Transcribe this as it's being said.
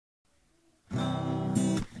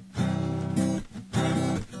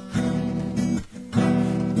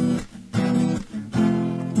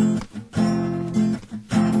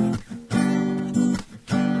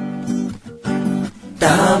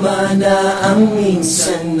Tama na ang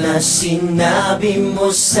minsan na sinabi mo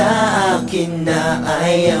sa akin na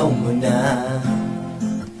ayaw mo na.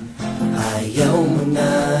 Ayaw mo na.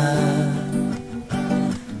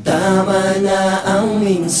 Tama na ang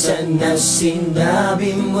minsan na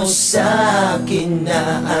sinabi mo sa akin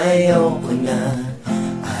na ayaw ko na.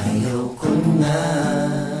 Ayaw ko na.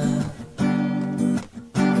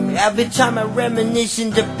 Every time I reminisce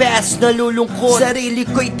in the past, nalulungkot. Sarili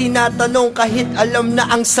ko'y tinatanong kahit alam na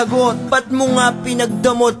ang sagot. Ba't mo nga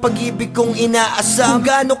pinagdamot pag-ibig kong inaasam? Kung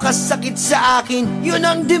gaano kasakit sa akin, yun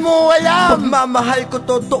ang di mo alam. Pagmamahal ko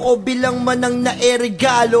totoo bilang manang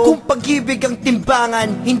naeregalo. Kung pag-ibig ang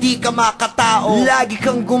timbangan, hindi ka makatao. Lagi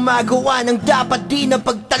kang gumagawa ng dapat di na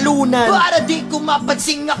pagtalunan, para di ko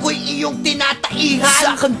mapansing ako'y iyong tinataihan.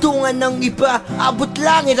 Sa kantungan ng iba, abot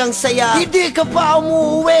langit ang saya. Hindi ka pa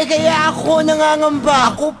umuwi, kaya ako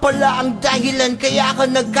nangangamba. Ako pala ang dahilan kaya ka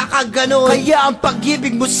nagkakaganon. Kaya ang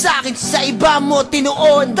pag-ibig mo sa'kin sa iba mo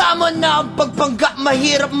tinuon. Tama na ang pagpanggap,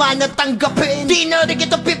 mahirap man natanggapin. Di na rin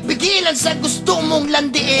kita pipigilan sa gusto mong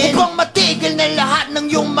landiin. Upang matigil na lahat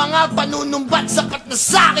ng iyong mga panunumbat, sapat na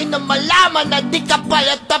sa'kin na malaman na di ka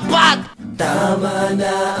pala tapat. Tama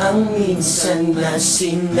na ang minsan na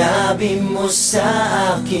sinabi mo sa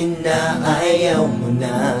akin na ayaw mo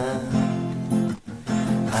na.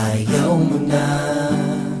 Ayaw mo na.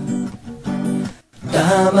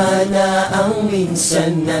 Tama na ang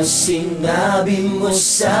minsan na sinabi mo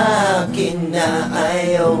sa akin na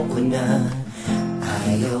ayaw ko na.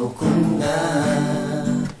 Ayaw ko na.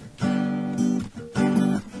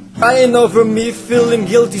 Crying over me, feeling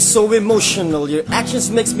guilty, so emotional. Your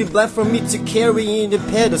actions makes me blind for me to carry in the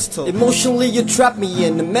pedestal. Emotionally you trap me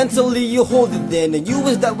in, and mentally you hold it in. And you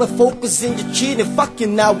was that way focusing, you cheating,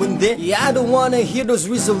 fucking now and then. Yeah, I don't wanna hear those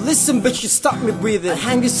reasons, listen bitch, you stop me breathing.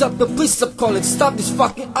 Hang this up, but please stop calling, stop this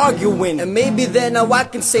fucking arguing. And maybe then now I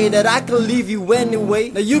can say that I can leave you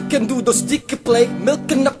anyway. Now you can do those sticky play,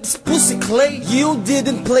 milking up this pussy clay. You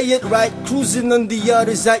didn't play it right, cruising on the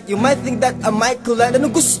other side. You might think that I might collide, and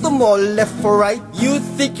gusto mo left for right. You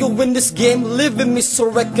think you'll win this game, leaving me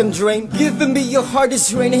so wreck and drain. Giving me your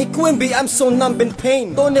hardest rain, hey Quimby, I'm so numb in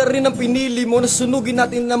pain. Ito na rin ang pinili mo na sunugin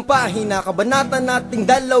natin ng pahina. Kabanata nating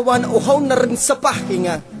dalawa na uhaw na rin sa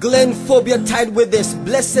pahinga. Glenn phobia tied with this,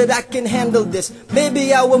 blessed I can handle this.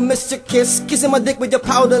 Maybe I will miss your kiss, kissing my dick with your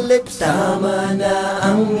powder lips. Tama na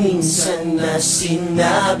ang minsan na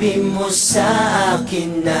sinabi mo sa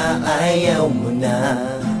akin na ayaw mo na.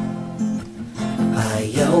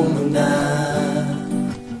 Ayaw mo na.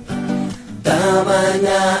 Tama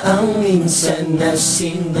na ang minsan na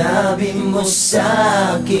sinabi mo sa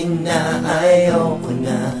akin na ayaw ko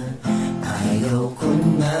na. Ayaw ko